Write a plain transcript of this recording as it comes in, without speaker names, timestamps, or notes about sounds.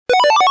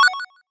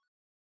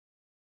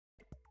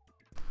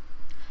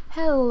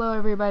Hello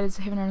everybody, it's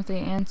H03,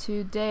 and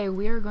today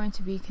we are going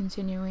to be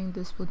continuing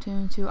the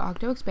Splatoon 2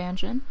 Octo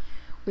Expansion.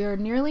 We are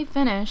nearly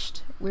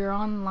finished. We're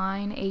on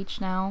line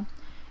H now,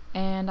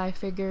 and I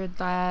figured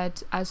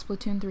that as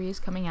Splatoon 3 is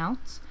coming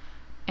out,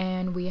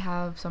 and we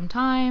have some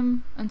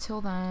time until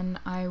then,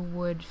 I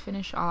would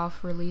finish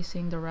off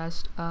releasing the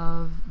rest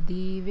of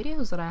the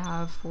videos that I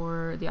have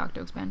for the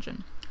Octo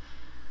Expansion.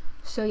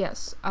 So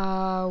yes,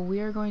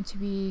 we are going to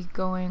be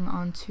going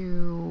on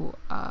to,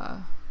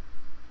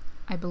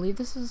 I believe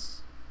this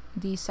is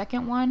the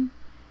second one.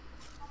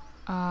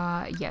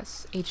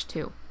 Yes,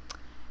 H2.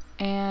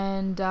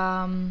 And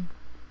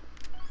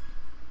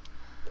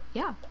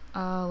yeah,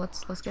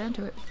 let's get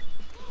into it.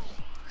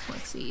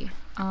 Let's see.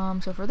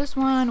 So for this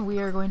one, we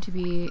are going to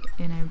be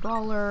in a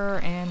brawler,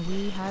 and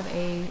we have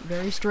a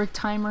very strict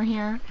timer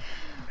here.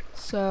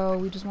 So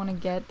we just want to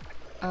get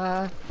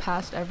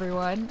past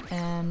everyone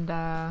and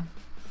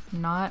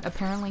not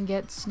apparently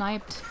get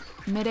sniped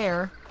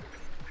midair.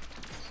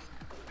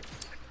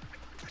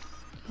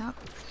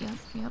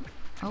 Yep.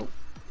 Oh,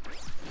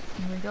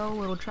 here we go,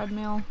 little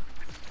treadmill.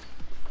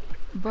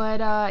 But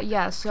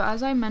yeah, so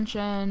as I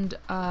mentioned,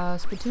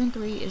 Splatoon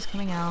 3 is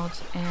coming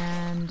out,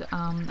 and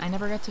I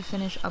never got to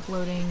finish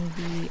uploading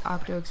the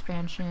Octo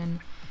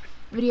Expansion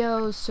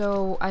videos,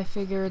 so I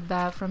figured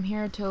that from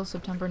here till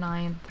September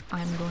 9th,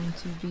 I'm going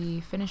to be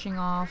finishing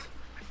off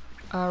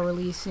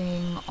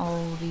releasing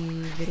all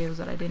the videos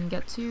that I didn't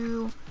get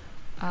to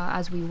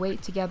as we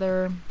wait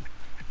together.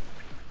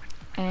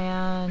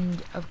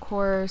 And of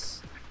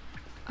course,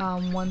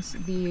 once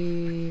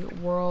the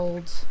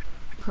world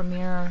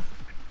premiere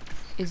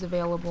is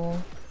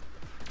available,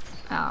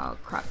 oh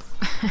crap,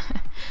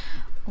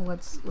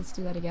 let's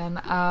do that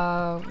again.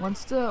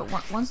 Once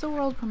the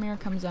world premiere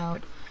comes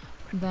out,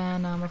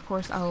 then of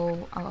course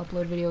I'll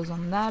upload videos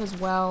on that as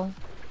well.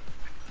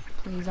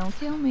 Please don't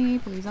kill me,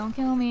 please don't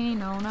kill me,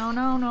 no.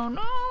 Alright,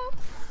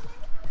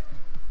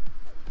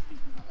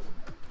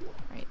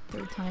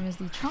 third time is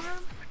the charm.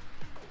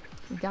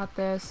 We got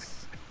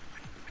this.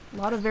 A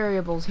lot of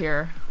variables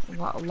here. A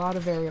lot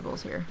of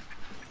variables here.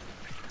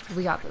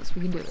 We got this.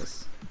 We can do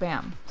this.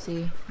 Bam.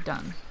 See?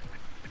 Done.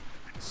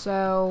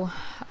 So,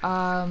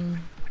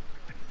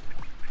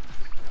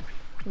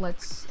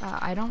 let's,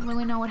 I don't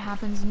really know what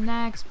happens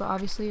next, but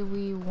obviously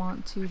we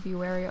want to be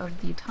wary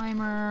of the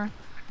timer.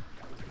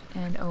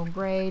 And oh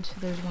great,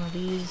 there's one of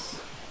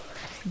these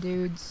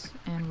dudes,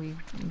 and we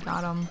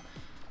got him.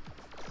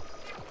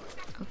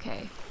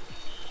 Okay.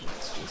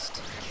 Let's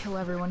just kill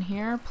everyone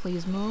here.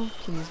 Please move.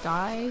 Please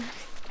die.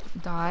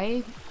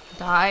 Die.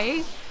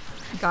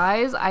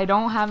 Guys, I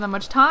don't have that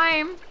much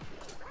time.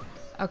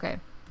 Okay.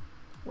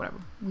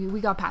 Whatever.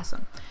 We got past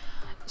them.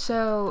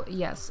 So,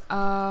 yes.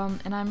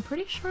 And I'm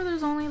pretty sure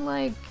there's only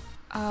like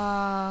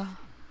 5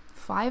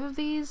 of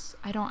these.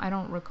 I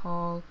don't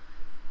recall.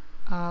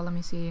 Let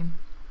me see.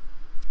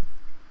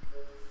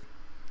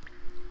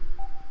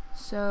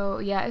 So,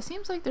 yeah, it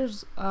seems like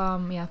there's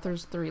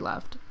there's 3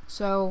 left.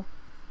 So,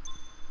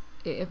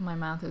 if my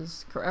math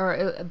is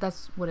correct, or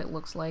that's what it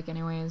looks like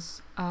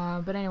anyways.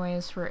 But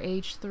anyways, for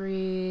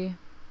H3,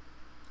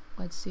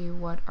 let's see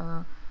what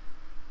our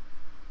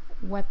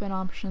weapon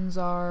options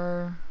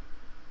are.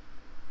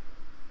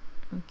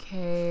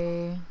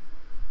 Okay,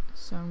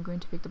 so I'm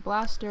going to pick the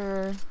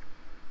blaster,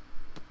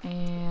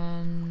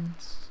 and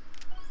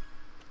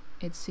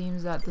it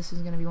seems that this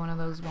is going to be one of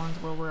those ones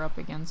where we're up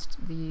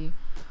against the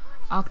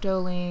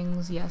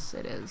octolings. Yes,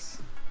 it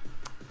is.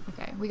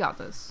 Okay, we got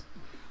this.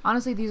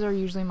 Honestly, these are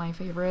usually my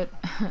favorite,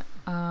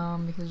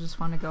 because it's just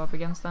fun to go up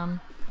against them.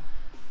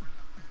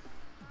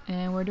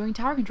 And we're doing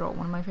tower control,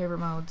 one of my favorite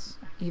modes.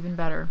 Even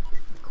better.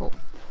 Cool.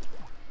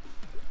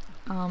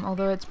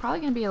 Although it's probably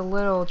going to be a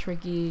little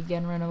tricky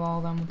getting rid of all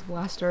of them with the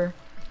blaster.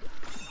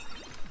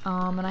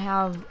 And I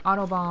have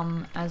auto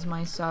bomb as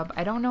my sub.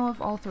 I don't know if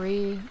all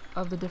 3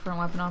 of the different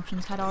weapon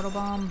options had auto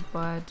bomb,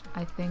 but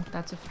I think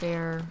that's a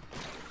fair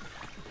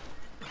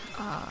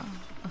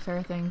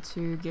thing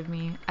to give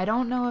me. I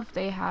don't know if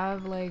they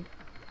have, like,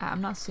 I'm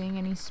not seeing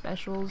any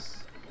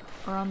specials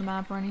around the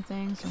map or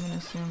anything, so I'm gonna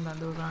assume that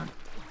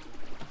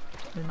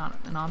they're not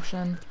an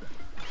option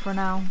for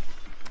now.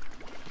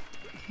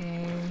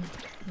 Okay,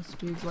 this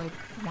dude's like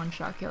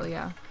one-shot kill,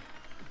 yeah.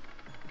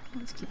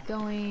 Let's keep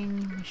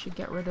going. We should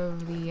get rid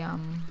of the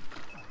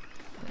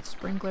that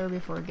sprinkler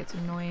before it gets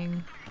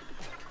annoying.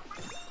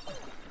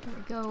 There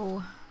we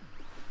go.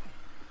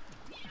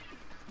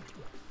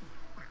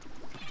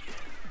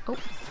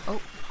 Oh,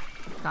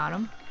 got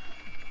him.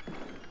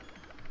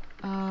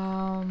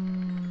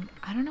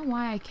 I don't know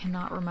why I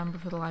cannot remember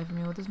for the life of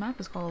me what this map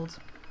is called.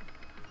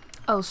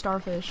 Oh,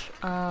 Starfish.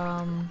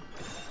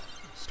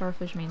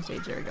 Starfish main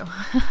stage, there we go.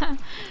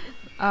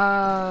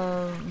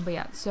 But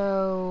yeah,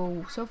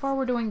 so far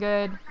we're doing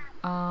good.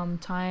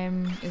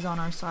 Time is on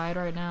our side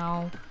right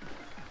now.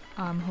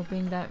 I'm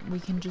hoping that we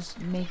can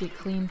just make it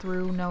clean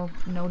through, no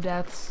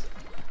deaths.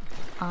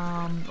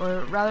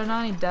 Or rather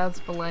not any deaths,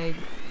 but like,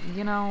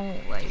 you know,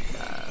 like,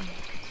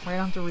 we're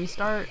gonna have to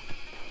restart.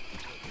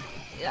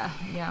 Yeah,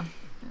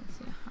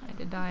 I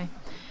did die.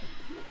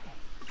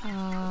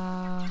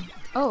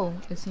 Oh,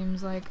 it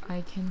seems like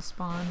I can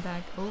spawn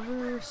back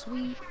over.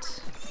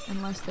 Sweet.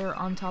 Unless they're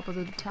on top of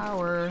the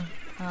tower.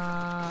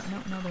 No,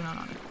 they're not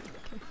on it.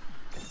 Okay.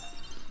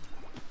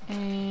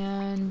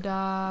 And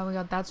we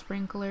got that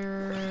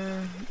sprinkler.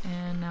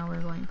 And now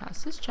we're going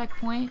past this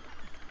checkpoint.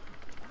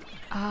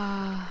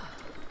 Oh,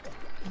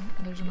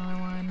 there's another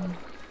one.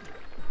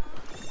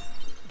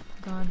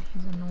 God,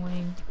 he's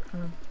annoying.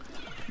 Or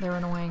they're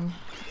annoying.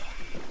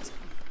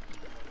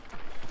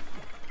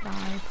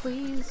 Die,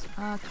 please.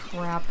 Crap.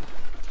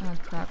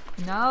 Crap.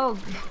 No!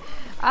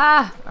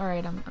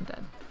 Alright, I'm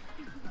dead.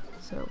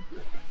 So,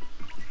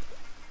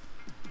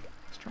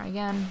 let's try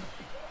again.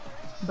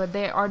 But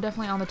they are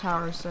definitely on the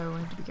tower, so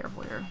we have to be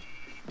careful here.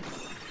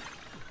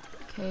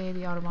 Okay,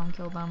 the auto bomb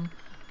killed them.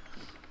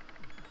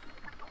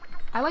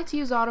 I like to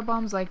use auto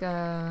bombs like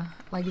as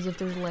if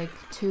there's like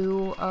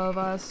two of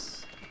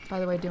us. By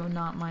the way, do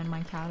not mind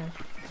my cat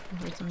if I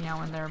heard some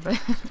meowing there, but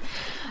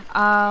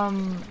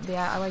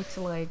yeah, I like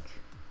to like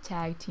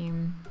tag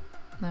team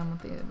them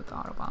with the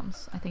auto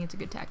bombs. I think it's a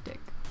good tactic.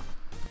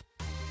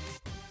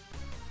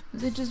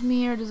 Is it just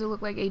me, or does it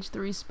look like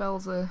H3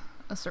 spells a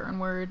certain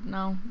word?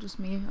 No, just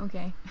me.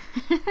 Okay.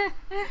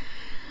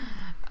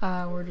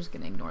 We're just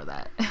gonna ignore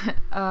that.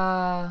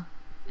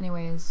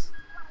 Anyways.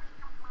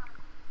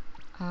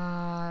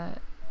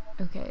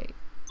 Okay.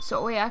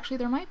 So wait, actually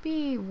there might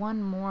be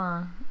one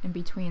more in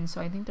between,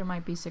 so I think there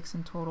might be 6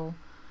 in total.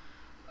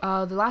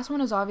 The last one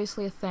is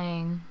obviously a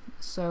thang,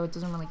 so it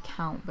doesn't really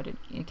count, but it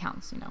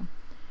counts, you know.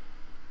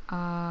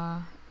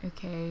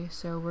 Okay,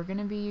 so we're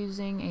gonna be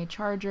using a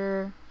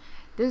charger.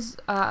 This,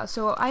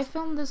 so I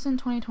filmed this in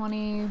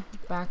 2020,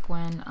 back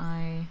when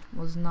I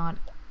was not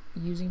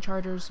using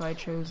chargers, so I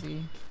chose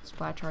the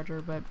splat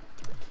charger, but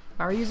if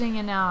I were using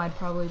it now, I'd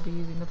probably be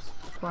using the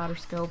splatter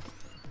scope.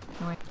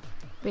 Anyway.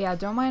 But yeah,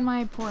 don't mind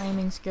my poor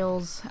aiming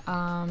skills.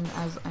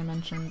 As I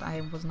mentioned,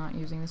 I was not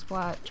using the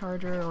splat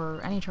charger or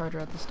any charger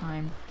at this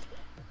time.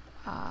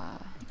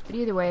 But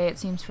either way, it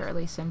seems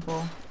fairly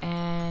simple.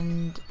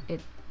 And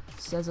it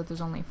says that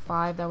there's only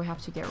 5 that we have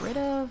to get rid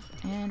of.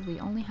 And we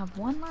only have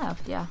 1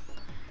 left, yeah.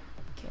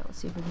 Okay, let's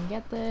see if we can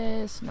get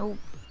this. Nope.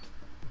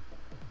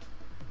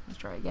 Let's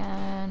try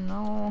again.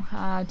 No,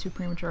 too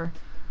premature.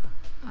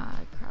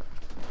 Crap.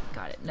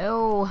 Got it.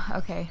 No.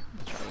 Okay,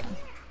 let's try again.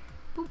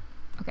 Boop.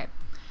 Okay.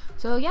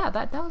 So yeah,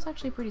 that was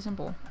actually pretty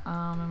simple,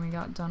 and we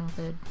got done with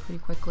it pretty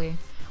quickly.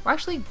 We're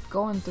actually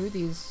going through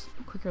these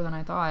quicker than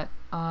I thought,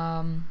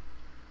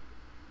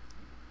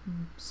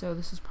 so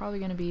this is probably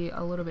going to be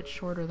a little bit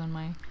shorter than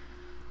my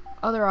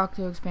other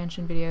Octo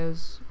Expansion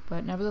videos,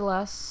 but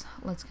nevertheless,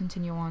 let's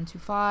continue on to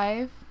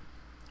 5.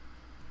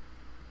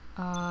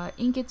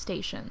 Ink It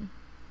Station.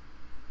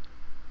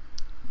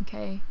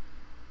 Okay.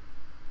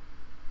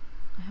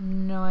 I have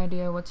no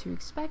idea what to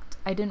expect.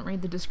 I didn't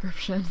read the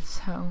description,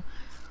 so...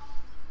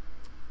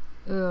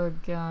 Oh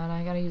god,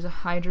 I gotta use a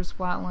Hydra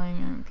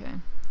splatling. Okay.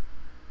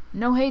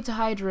 No hate to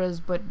Hydras,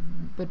 but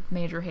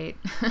major hate.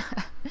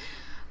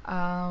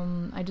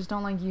 I just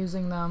don't like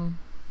using them,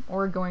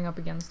 or going up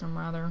against them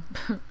rather.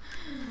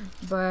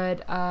 But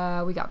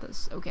we got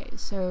this. Okay,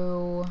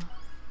 so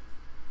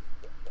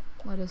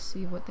let us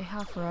see what they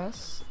have for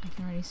us. I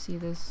can already see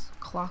this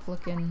clock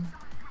looking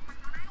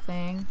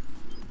thing.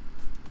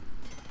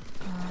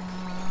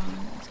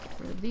 Let's get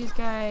rid of these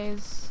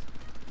guys.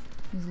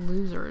 These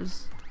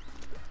losers.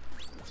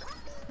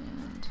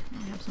 And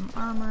we have some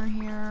armor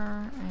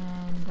here,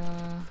 and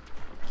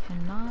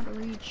cannot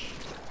reach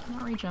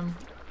him.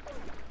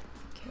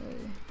 Okay.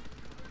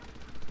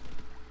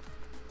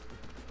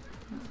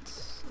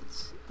 Let's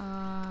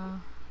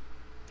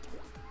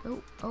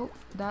oh,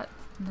 that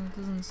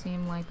doesn't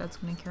seem like that's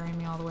gonna carry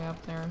me all the way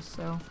up there,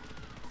 so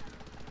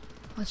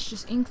let's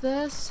just ink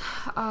this.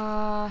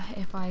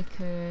 If I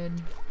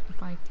could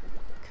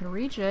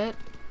reach it.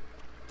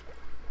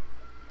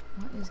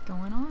 What is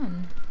going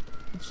on?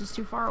 It's just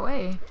too far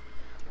away.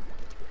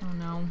 Oh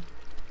no.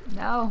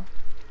 No!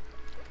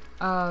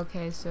 Oh,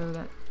 okay, so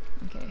that...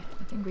 Okay,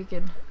 I think we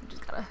could... We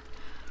just gotta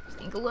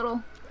ink a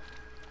little.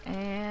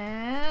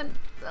 And...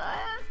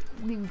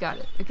 we got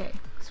it. Okay,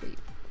 sweet.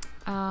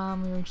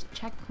 We reached the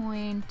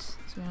checkpoint, so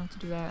we don't have to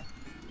do that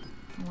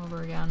all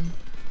over again.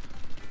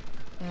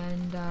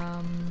 And,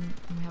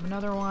 we have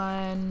another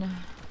one.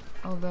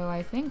 Although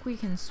I think we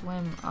can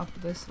swim up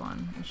this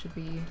one. It should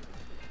be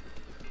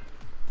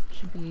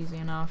easy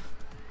enough.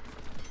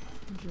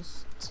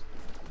 Just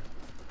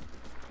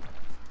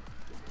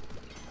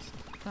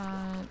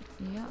that,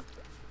 yep.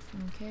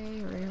 Okay,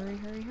 hurry.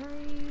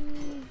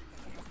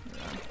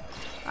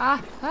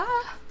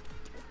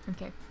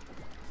 Okay.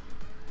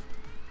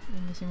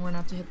 I'm guessing we're gonna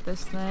have to hit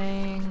this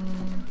thing.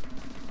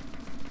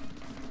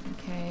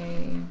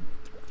 Okay.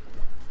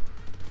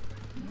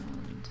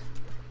 And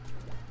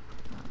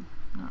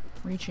not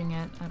reaching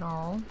it at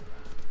all.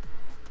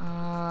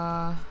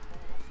 Come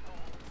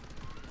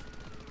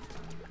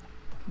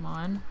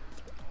on.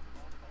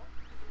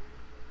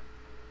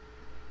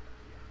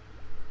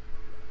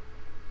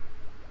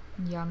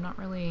 Yeah, I'm not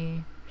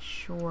really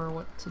sure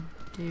what to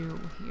do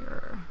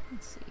here.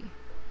 Let's see.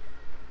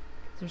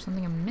 Is there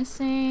something I'm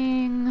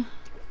missing?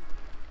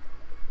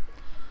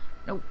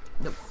 Nope,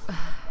 nope.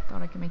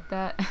 Thought I could make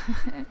that.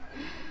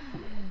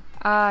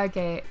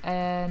 Okay,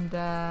 and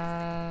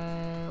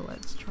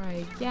let's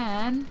try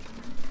again.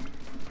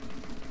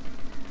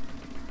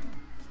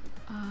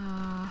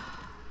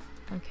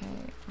 Okay,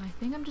 I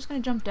think I'm just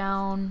gonna jump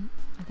down.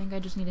 I think I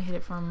just need to hit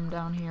it from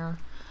down here.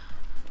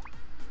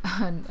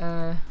 And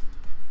I'm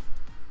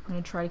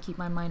gonna try to keep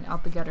my mind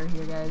out the gutter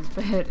here, guys.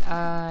 But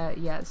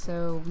yeah,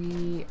 so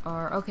we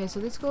are okay.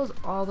 So this goes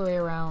all the way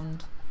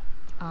around,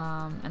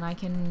 and I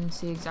can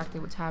see exactly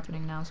what's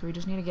happening now. So we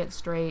just need to get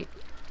straight,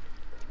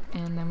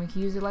 and then we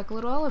can use it like a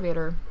little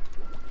elevator.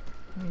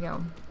 There we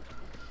go.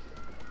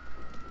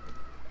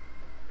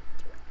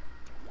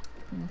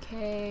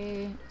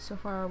 Okay, so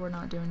far we're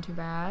not doing too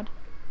bad.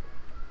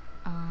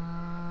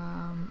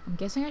 I'm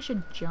guessing I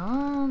should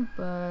jump,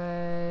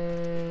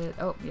 but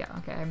oh yeah,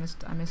 okay, I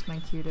missed my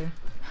cue to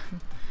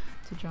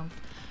to jump.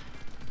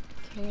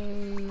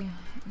 Okay,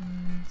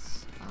 and,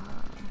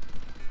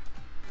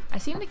 I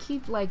seem to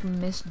keep like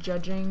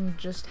misjudging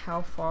just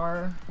how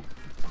far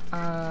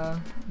the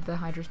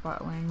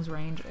Hydrospatling's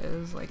range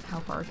is, like how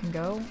far it can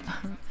go.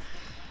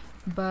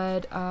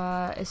 But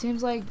it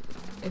seems like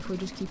if we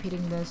just keep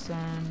hitting this,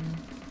 then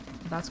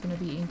that's gonna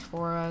be inked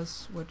for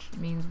us, which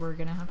means we're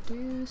gonna have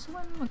to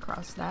swim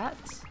across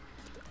that.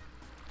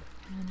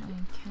 And I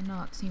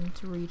cannot seem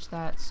to reach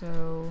that,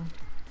 so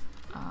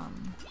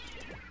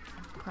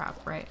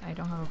crap, right, I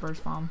don't have a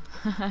burst bomb.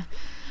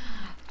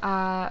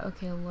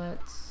 Okay,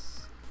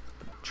 let's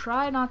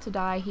try not to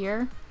die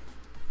here.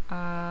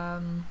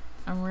 I'm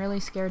really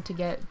scared to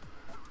get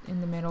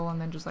in the middle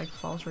and then just like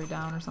fall straight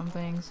down or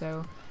something,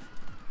 so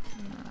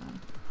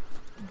I'm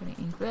gonna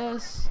ink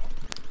this.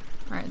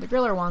 Alright, the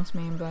griller wants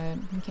me, but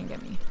he can't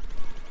get me.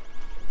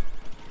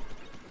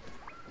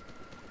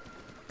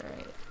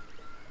 Alright,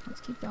 let's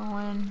keep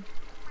going.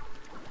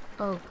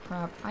 Oh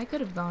crap, I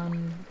could have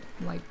gone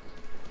like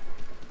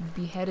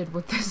beheaded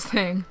with this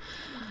thing.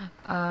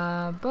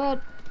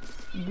 But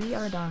we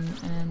are done,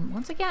 and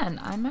once again,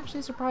 I'm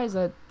actually surprised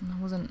that it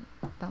wasn't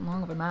that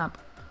long of a map.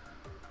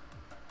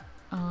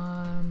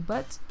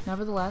 But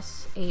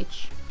nevertheless,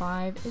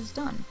 H05 is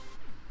done.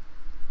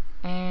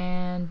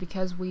 And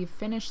because we've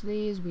finished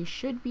these, we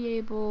should be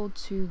able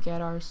to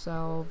get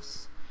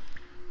ourselves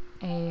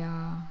a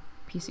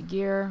piece of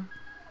gear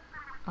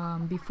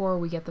before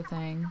we get the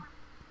thing.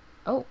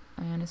 Oh,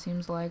 and it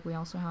seems like we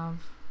also have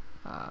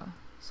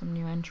some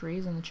new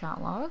entries in the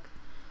chat log,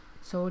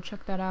 so we'll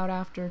check that out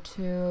after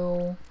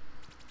too.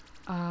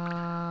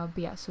 But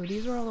yeah, so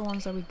these are all the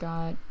ones that we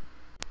got.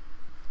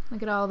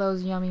 Look at all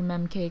those yummy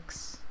mem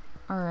cakes.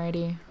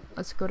 Alrighty,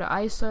 let's go to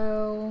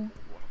Iso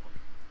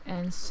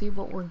and see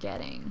what we're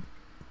getting.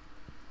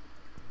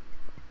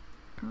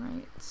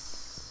 Alright.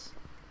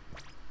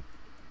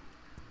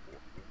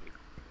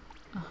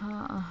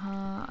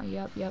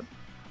 Yep.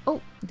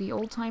 Oh, the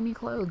Old-Timey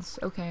Clothes.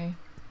 Okay.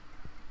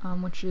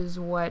 Which is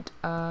what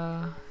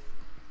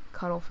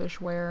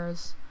Cuttlefish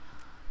wears.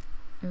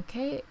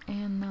 Okay,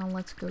 and now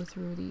let's go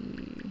through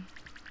the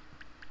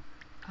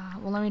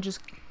well, let me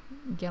just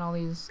get all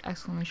these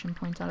exclamation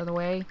points out of the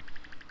way.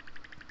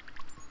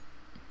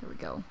 There we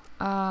go.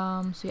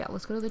 So yeah,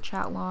 let's go to the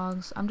chat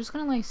logs. I'm just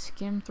gonna like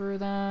skim through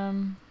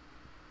them,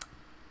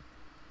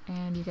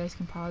 and you guys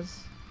can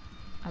pause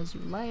as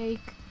you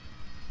like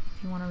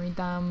if you want to read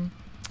them.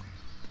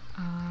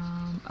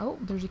 Oh,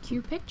 there's a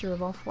cute picture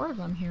of all 4 of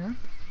them here.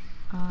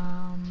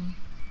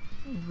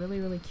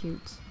 Really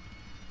cute.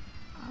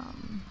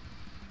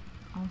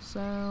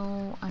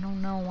 Also, I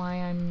don't know why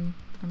I'm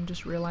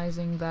just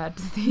realizing that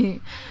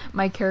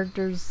my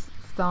character's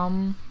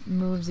thumb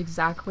moves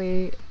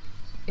exactly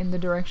in the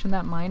direction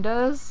that mine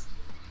does,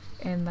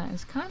 and that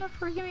is kind of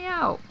freaking me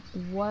out.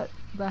 What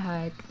the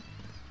heck?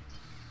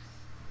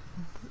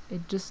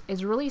 It just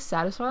is really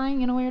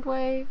satisfying in a weird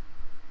way.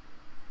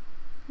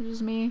 It's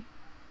just me?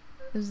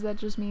 Is that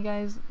just me,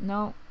 guys?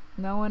 No?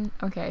 No one?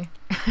 Okay.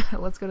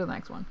 Let's go to the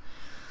next one.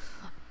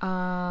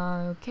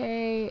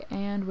 Okay,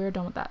 and we're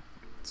done with that.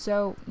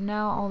 So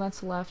now all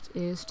that's left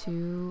is to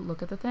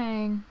look at the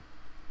thing.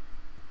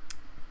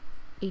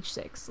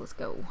 H6, let's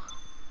go.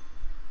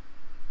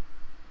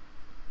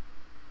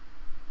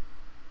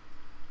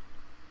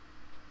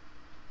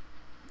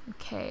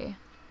 Okay.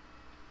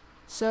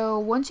 So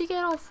once you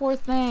get all 4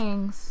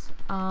 things,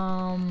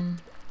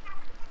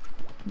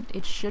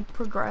 it should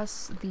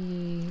progress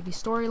the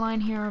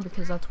storyline here,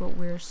 because that's what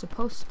we're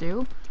supposed to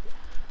do.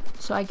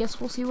 So I guess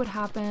we'll see what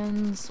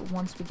happens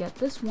once we get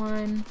this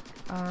one.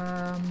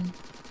 Yeah,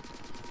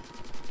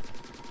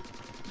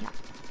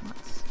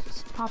 let's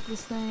just pop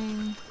this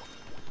thing,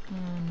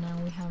 and now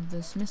we have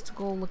this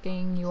mystical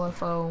looking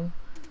UFO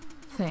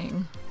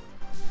thing.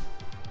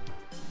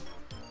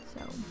 So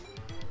there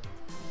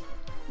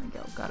we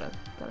go. Gotta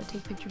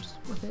take pictures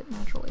with it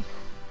naturally.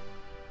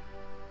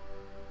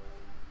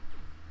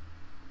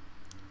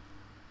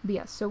 But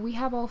yeah, so we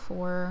have all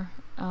 4.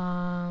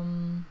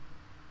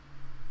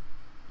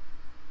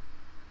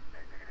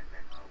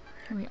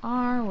 Here we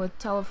are with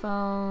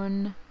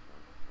telephone,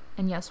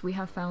 and yes, we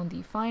have found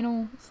the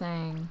final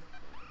thing.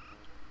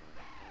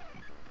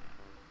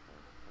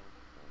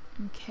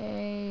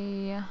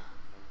 Okay.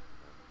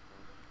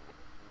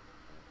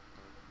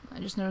 I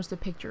just noticed a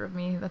picture of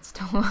me that's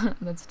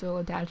still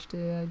attached to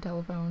the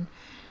telephone.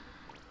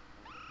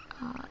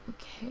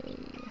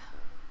 Okay.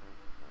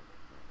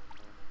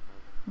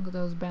 Look at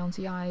those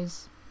bouncy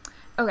eyes.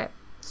 Okay,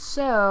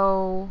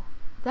 so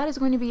that is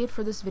going to be it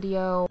for this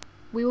video.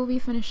 We will be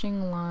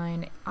finishing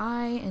line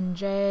I and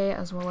J,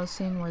 as well as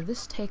seeing where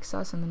this takes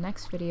us in the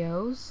next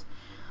videos.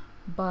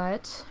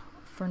 But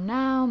for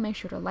now, make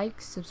sure to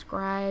like,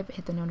 subscribe,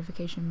 hit the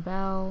notification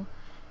bell,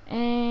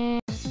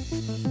 and